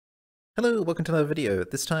Hello, welcome to another video.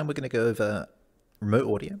 This time we're going to go over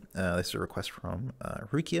remote audio. This is a request from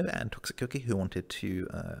Rukio and Toxic Cookie, who wanted to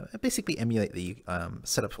basically emulate the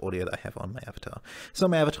setup audio that I have on my avatar. So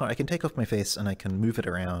on my avatar I can take off my face and I can move it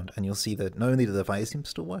around, and you'll see that not only do the volume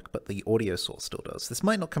still work, but the audio source still does. This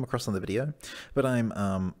might not come across on the video, but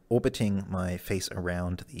I'm orbiting my face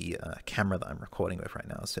around the camera that I'm recording with right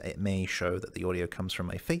now, so it may show that the audio comes from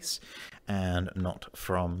my face and not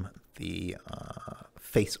from the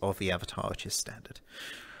face of the avatar, which is standard.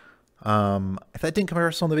 If that didn't come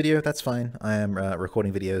across on the video, that's fine. I am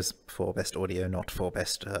recording videos for best audio, not for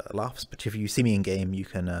best laughs. But if you see me in game, you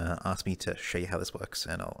can ask me to show you how this works,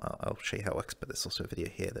 and I'll show you how it works. But there's also a video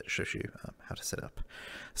here that shows you how to set it up.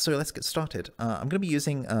 So let's get started. I'm going to be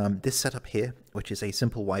using this setup here, which is a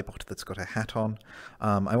simple Y-bot that's got a hat on.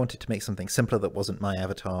 I wanted to make something simpler that wasn't my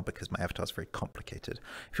avatar, because my avatar is very complicated.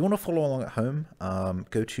 If you want to follow along at home,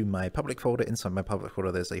 go to my public folder. Inside my public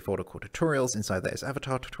folder, there's a folder called Tutorials. Inside there is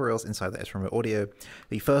Avatar Tutorials. Inside there is Remote Audio.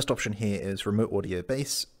 The first option here is Remote Audio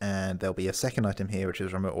Base, and there'll be a second item here, which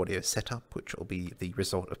is Remote Audio Setup, which will be the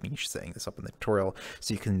result of me setting this up in the tutorial.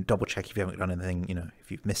 So you can double check if you haven't done anything, if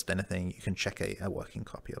you've missed anything, you can check a working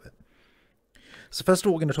copy of it. So first of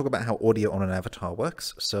all, we're going to talk about how audio on an avatar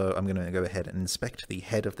works. So I'm going to go ahead and inspect the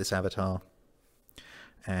head of this avatar.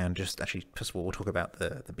 And just actually, first of all, we'll talk about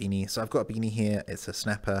the beanie. So I've got a beanie here. It's a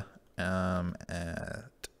snapper. And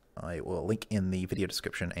I will link in the video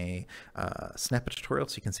description a snapper tutorial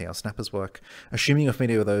so you can see how snappers work. Assuming you're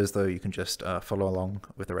familiar with those, though, you can just follow along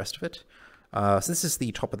with the rest of it. So this is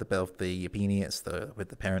the top of the beanie. It's with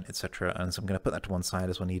the parent, etc. And so I'm going to put that to one side,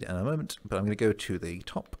 as we'll need in a moment. But I'm going to go to the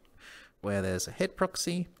top, where there's a head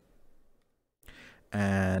proxy,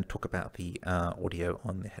 and talk about the audio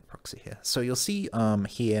on the head proxy here. So you'll see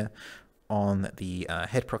here on the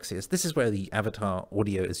head proxy, this is where the avatar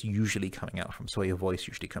audio is usually coming out from, so where your voice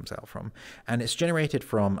usually comes out from. And it's generated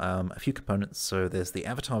from a few components. So there's the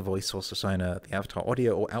avatar voice source assigner, the avatar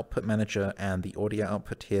audio or output manager, and the audio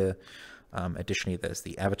output here. Additionally, there's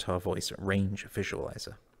the avatar voice range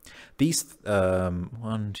visualizer. These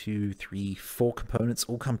 1, 2, 3, 4 components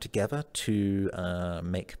all come together to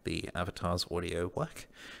make the avatar's audio work,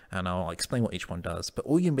 and I'll explain what each one does. But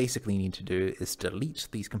all you basically need to do is delete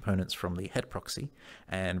these components from the head proxy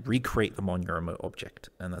and recreate them on your remote object,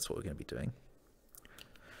 and that's what we're going to be doing.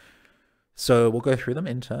 So we'll go through them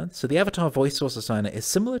in turn. So the avatar voice source assigner is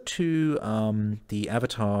similar to the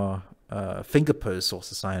avatar finger pose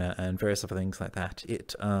source assigner and various other things like that.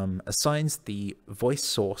 It assigns the voice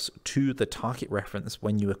source to the target reference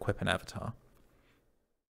when you equip an avatar.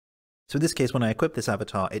 So in this case, when I equip this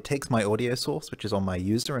avatar, it takes my audio source, which is on my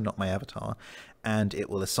user and not my avatar, and it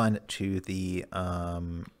will assign it to the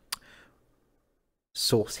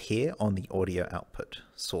source here on the audio output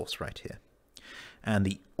source right here. And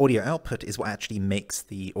the audio output is what actually makes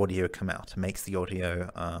the audio come out, makes the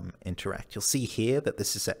audio interact. You'll see here that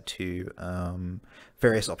this is set to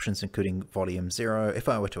various options, including volume 0. If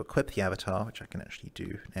I were to equip the avatar, which I can actually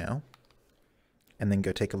do now, and then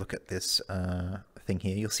go take a look at this thing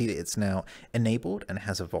here, you'll see that it's now enabled and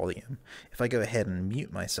has a volume. If I go ahead and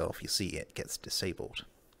mute myself, you'll see it gets disabled.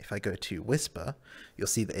 If I go to whisper, you'll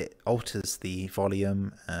see that it alters the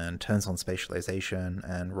volume and turns on spatialization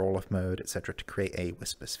and roll-off mode, etc., to create a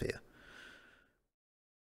whisper sphere.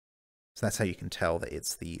 So that's how you can tell that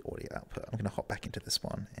it's the audio output. I'm going to hop back into this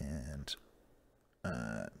one and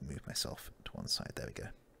move myself to one side. There we go.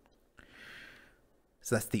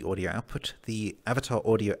 So that's the audio output. The avatar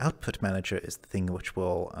audio output manager is the thing which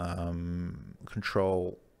will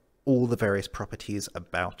control all the various properties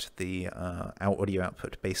about the audio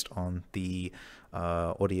output based on the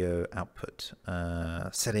audio output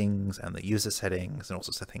settings and the user settings and all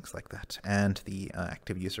sorts of things like that, and the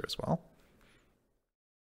active user as well.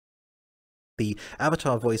 The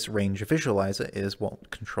avatar voice range visualizer is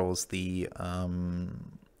what controls the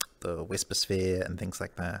whisper sphere and things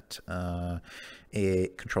like that.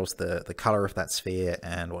 It controls the color of that sphere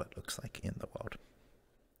and what it looks like in the world.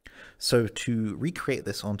 So to recreate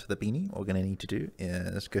this onto the beanie, what we're going to need to do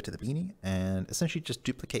is go to the beanie and essentially just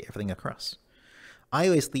duplicate everything across. I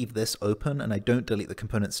always leave this open and I don't delete the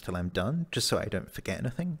components till I'm done, just so I don't forget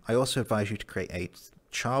anything. I also advise you to create a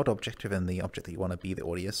child object within the object that you want to be the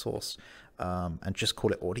audio source, and just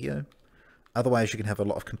call it audio. Otherwise, you can have a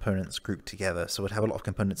lot of components grouped together. So we'd have a lot of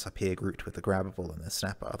components up here grouped with the grabbable and the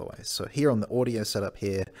snapper otherwise. So here on the audio setup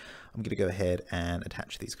here, I'm going to go ahead and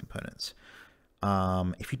attach these components.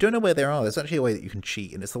 If you don't know where they are, there's actually a way that you can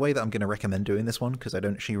cheat, and it's the way that I'm going to recommend doing this one, because I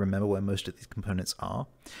don't actually remember where most of these components are.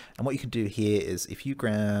 And what you can do here is, if you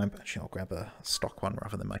grab, actually I'll grab a stock one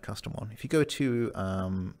rather than my custom one. If you go to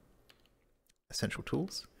Essential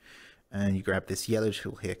Tools, and you grab this yellow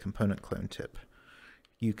tool here, component clone tip.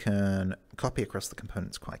 You can copy across the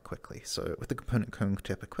components quite quickly. So with the component clone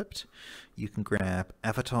tip equipped, you can grab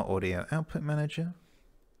Avatar Audio Output Manager,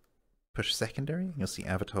 push secondary, and you'll see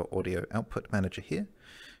Avatar Audio Output Manager here.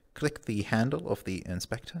 Click the handle of the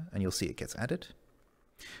inspector, and you'll see it gets added.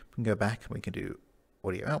 We can go back, and we can do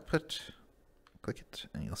Audio Output, click it,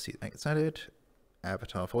 and you'll see that gets added.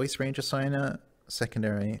 Avatar Voice Range Assigner,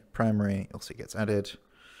 secondary, primary, you'll see it gets added.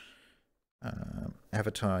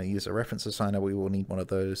 Avatar User Reference Assigner, we will need one of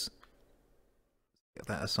those. Get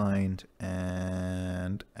that assigned,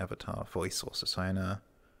 and Avatar Voice Source Assigner.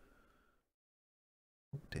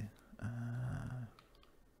 Oh dear.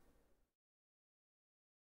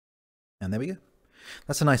 And there we go.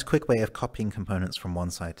 That's a nice quick way of copying components from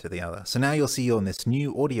one side to the other. So now you'll see on this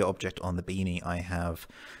new audio object on the beanie, I have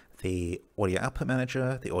the audio output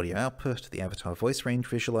manager, the audio output, the avatar voice range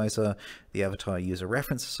visualizer, the avatar user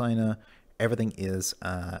reference assigner. Everything is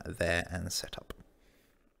there and set up.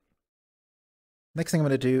 Next thing I'm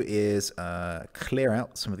going to do is clear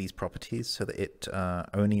out some of these properties so that it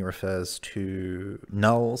only refers to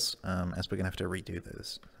nulls, as we're going to have to redo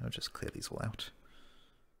those. I'll just clear these all out.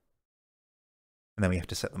 And then we have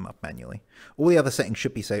to set them up manually. All the other settings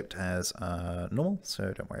should be saved as normal,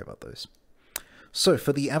 so don't worry about those. So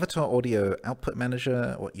for the Avatar Audio Output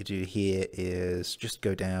Manager, what you do here is just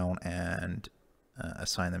go down and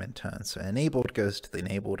assign them in turn. So enabled goes to the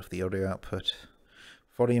enabled of the audio output.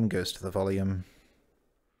 Volume goes to the volume.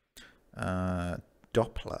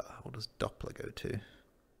 Doppler, what does Doppler go to?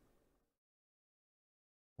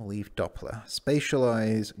 We'll leave Doppler.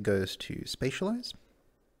 Spatialize goes to spatialize.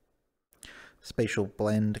 Spatial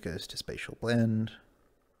blend goes to spatial blend.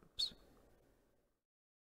 Oops.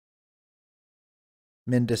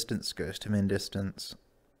 Min distance goes to min distance.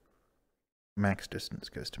 Max distance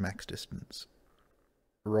goes to max distance.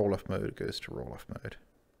 Roll-off mode goes to roll-off mode.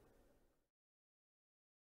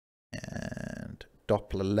 And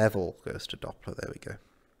Doppler level goes to Doppler. There we go.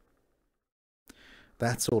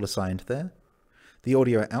 That's all assigned there. The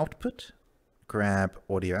audio output, grab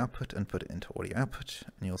audio output and put it into audio output,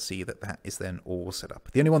 and you'll see that that is then all set up.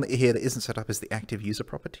 The only one here that isn't set up is the active user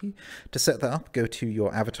property. To set that up, go to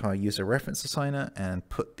your avatar user reference assigner and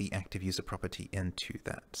put the active user property into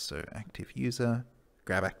that. So active user,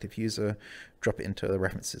 grab active user, drop it into the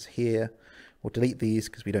references here. We'll delete these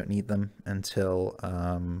because we don't need them until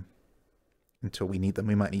we need them.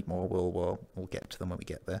 We might need more. We'll get to them when we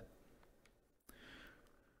get there.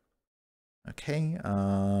 Okay,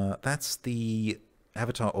 that's the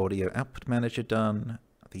Avatar Audio Output Manager done.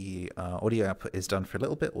 The audio output is done for a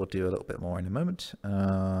little bit. We'll do a little bit more in a moment.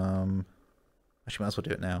 Actually, might as well do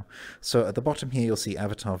it now. So at the bottom here, you'll see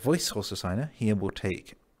Avatar Voice Source Assigner. Here we'll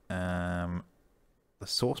take the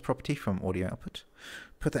source property from audio output,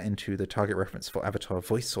 put that into the target reference for Avatar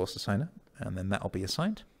Voice Source Assigner, and then that will be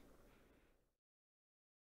assigned.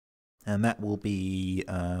 And that will be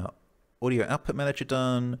audio output manager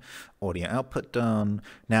done, audio output done.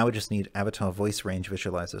 Now we just need avatar voice range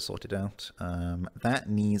visualizer sorted out. That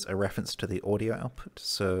needs a reference to the audio output,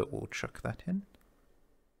 so we'll chuck that in.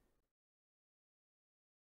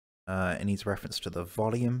 It needs a reference to the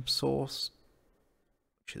volume source,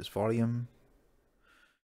 which is volume.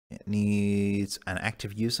 It needs an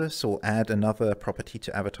active user, so we'll add another property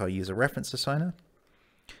to avatar user reference assigner,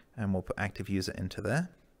 and we'll put active user into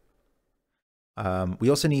there. We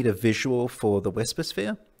also need a visual for the whisper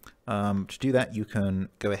sphere. To do that, you can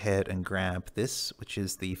go ahead and grab this, which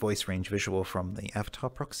is the voice range visual from the avatar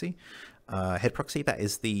proxy, head proxy. That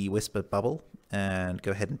is the whisper bubble, and go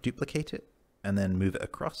ahead and duplicate it and then move it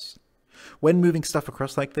across. When moving stuff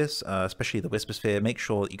across like this, especially the whisper sphere, make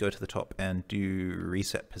sure that you go to the top and do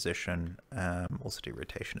reset position. Also do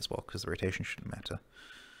rotation as well, because the rotation shouldn't matter.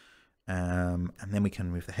 And then we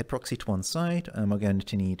can move the head proxy to one side, and we're going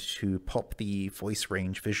to need to pop the voice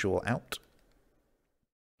range visual out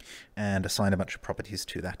and assign a bunch of properties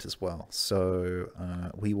to that as well. So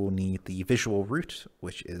we will need the visual root,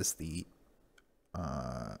 which is the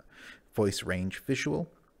voice range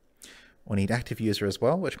visual. We'll need active user as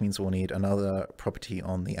well, which means we'll need another property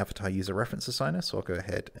on the avatar user reference assigner. So I'll go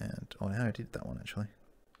ahead and, oh, I did that one actually.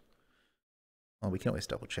 Well, we can always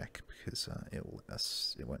double check because it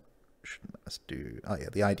won't. Shouldn't let us do, oh yeah,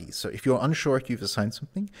 the IDs. So if you're unsure if you've assigned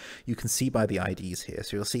something, you can see by the IDs here.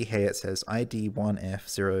 So you'll see here it says ID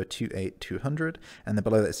 1F028200, and then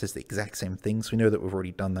below that it says the exact same thing. So we know that we've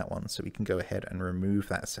already done that one, so we can go ahead and remove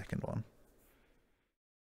that second one.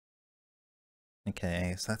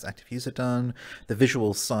 Okay, so that's active user done. The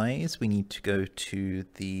visual size, we need to go to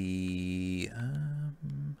the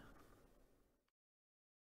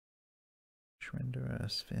renderer,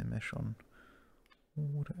 sphere mesh on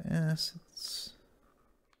water assets.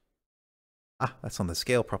 Ah, that's on the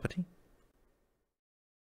scale property.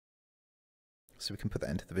 So we can put that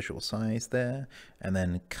into the visual size there. And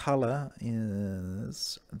then color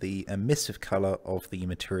is the emissive color of the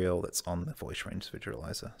material that's on the voice range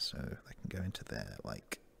visualizer. So that can go into there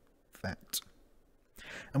like that.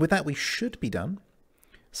 And with that, we should be done.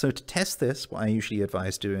 So to test this, what I usually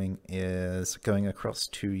advise doing is going across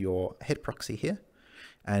to your head proxy here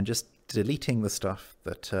and just deleting the stuff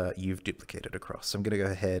that you've duplicated across. So I'm going to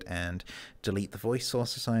go ahead and delete the voice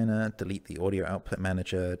source assigner, delete the audio output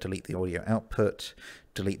manager, delete the audio output,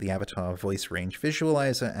 delete the avatar voice range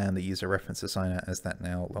visualizer and the user reference assigner, as that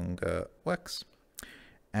now longer works.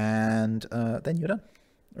 And then you're done,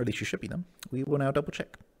 or at least you should be done. We will now double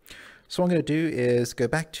check. So what I'm going to do is go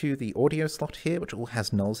back to the audio slot here, which all has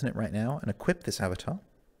nulls in it right now, and equip this avatar.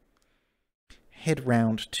 Head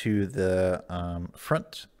round to the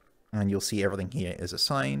front, and you'll see everything here is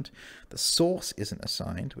assigned. The source isn't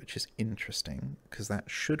assigned, which is interesting, because that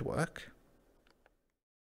should work.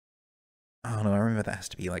 Oh no, I remember that has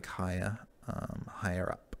to be like higher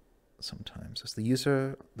up sometimes. As the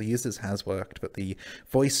user's has worked, but the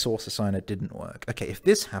voice source assigner didn't work. Okay, if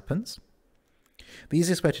this happens, the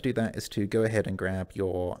easiest way to do that is to go ahead and grab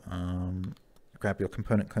your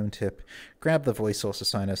component clone tip, grab the voice source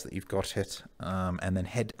assigner so that you've got it, and then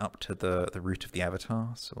head up to the root of the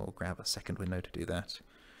avatar. So we'll grab a second window to do that.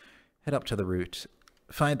 Head up to the root,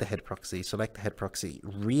 find the head proxy, select the head proxy,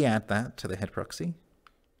 re-add that to the head proxy,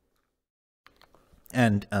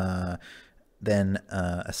 and then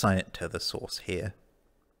assign it to the source here.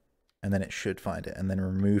 And then it should find it, and then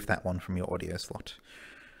remove that one from your audio slot.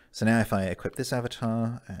 So now if I equip this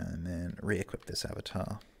avatar and then re-equip this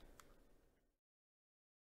avatar,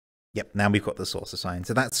 yep, now we've got the source assigned.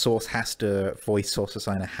 So that source voice source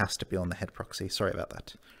assigner has to be on the head proxy. Sorry about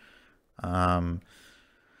that.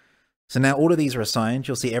 So now all of these are assigned.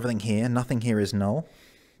 You'll see everything here. Nothing here is null.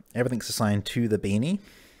 Everything's assigned to the beanie,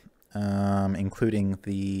 including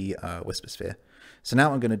the whisper sphere. So now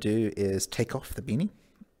what I'm going to do is take off the beanie,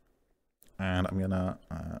 and I'm going to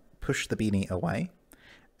push the beanie away.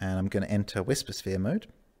 And I'm going to enter Whisper Sphere mode.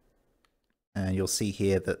 And you'll see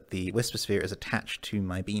here that the Whisper Sphere is attached to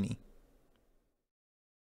my beanie.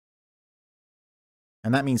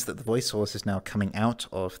 And that means that the voice source is now coming out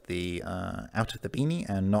of the beanie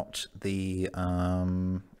and not the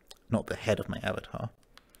head of my avatar.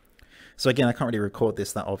 So again, I can't really record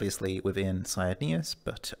this that obviously within Cyneos,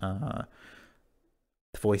 but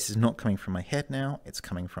the voice is not coming from my head now, it's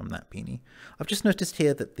coming from that beanie. I've just noticed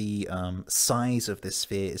here that the size of this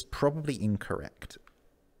sphere is probably incorrect.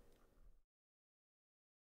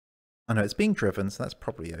 Oh no, it's being driven, so that's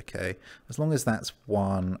probably okay. As long as that's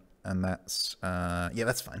 1 and that's, yeah,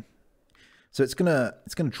 that's fine. So it's gonna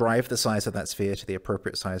drive the size of that sphere to the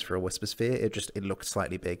appropriate size for a whisper sphere. It looked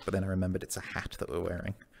slightly big, but then I remembered it's a hat that we're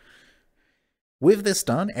wearing. With this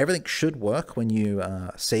done, everything should work when you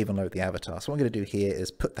save and load the avatar. So what I'm going to do here is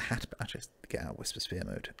put the hat, actually get out of Whisper Sphere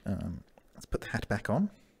mode. Let's put the hat back on.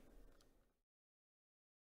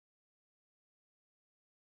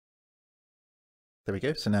 There we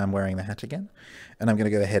go. So now I'm wearing the hat again. And I'm going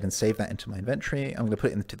to go ahead and save that into my inventory. I'm going to put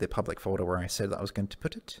it into the public folder where I said that I was going to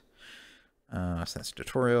put it. So that's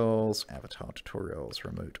tutorials, avatar tutorials,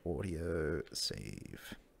 remote audio,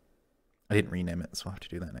 save. I didn't rename it, so I'll have to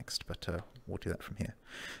do that next, but we'll do that from here.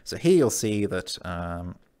 So here you'll see that, let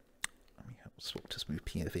me swap to smooth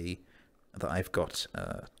POV, that I've got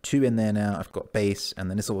 2 in there now. I've got base, and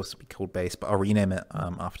then this will also be called base, but I'll rename it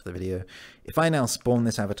after the video. If I now spawn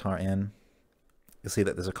this avatar in, you'll see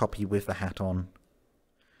that there's a copy with the hat on.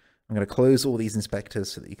 I'm going to close all these inspectors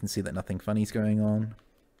so that you can see that nothing funny is going on.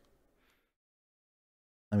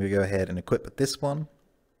 I'm going to go ahead and equip this one,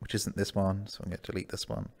 which isn't this one, so I'm going to delete this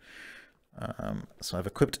one. So I've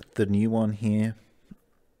equipped the new one here,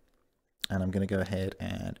 and I'm going to go ahead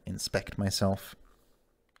and inspect myself.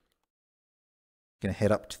 I'm going to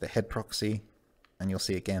head up to the head proxy, and you'll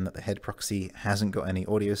see again that the head proxy hasn't got any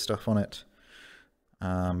audio stuff on it,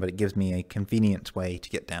 but it gives me a convenient way to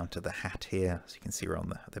get down to the hat here. So you can see we're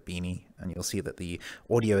on the beanie, and you'll see that the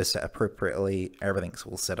audio is set appropriately. Everything's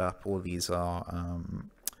all set up. All these are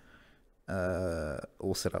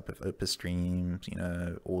all set up with Opus streams, you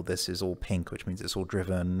know, all this is all pink, which means it's all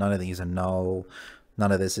driven. None of these are null.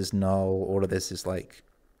 None of this is null. All of this is like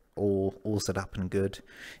all set up and good.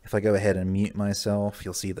 If I go ahead and mute myself,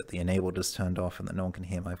 you'll see that the enabled is turned off and that no one can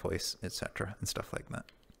hear my voice, etc. and stuff like that.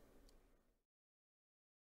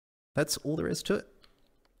 That's all there is to it.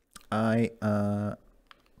 I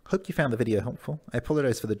Hope you found the video helpful. I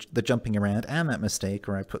apologize for the jumping around and that mistake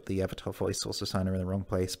where I put the avatar voice source assigner in the wrong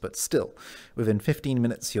place, but still, within 15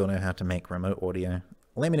 minutes you'll know how to make remote audio.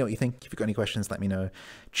 Let me know what you think. If you've got any questions, let me know.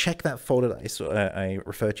 Check that folder that I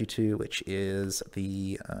referred you to, which is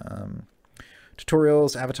the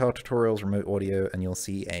tutorials, avatar tutorials, remote audio, and you'll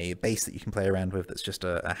see a base that you can play around with that's just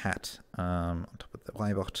a hat on top of the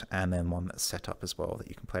Ybot, and then one that's set up as well that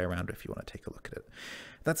you can play around with if you want to take a look at it.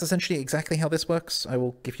 That's essentially exactly how this works. I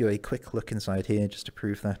will give you a quick look inside here just to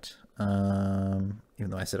prove that. Even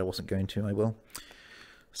though I said I wasn't going to, I will.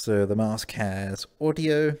 So the mask has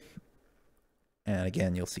audio, and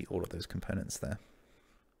again, you'll see all of those components there.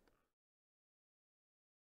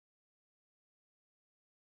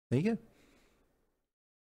 There you go.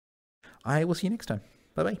 I will see you next time.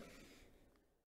 Bye-bye.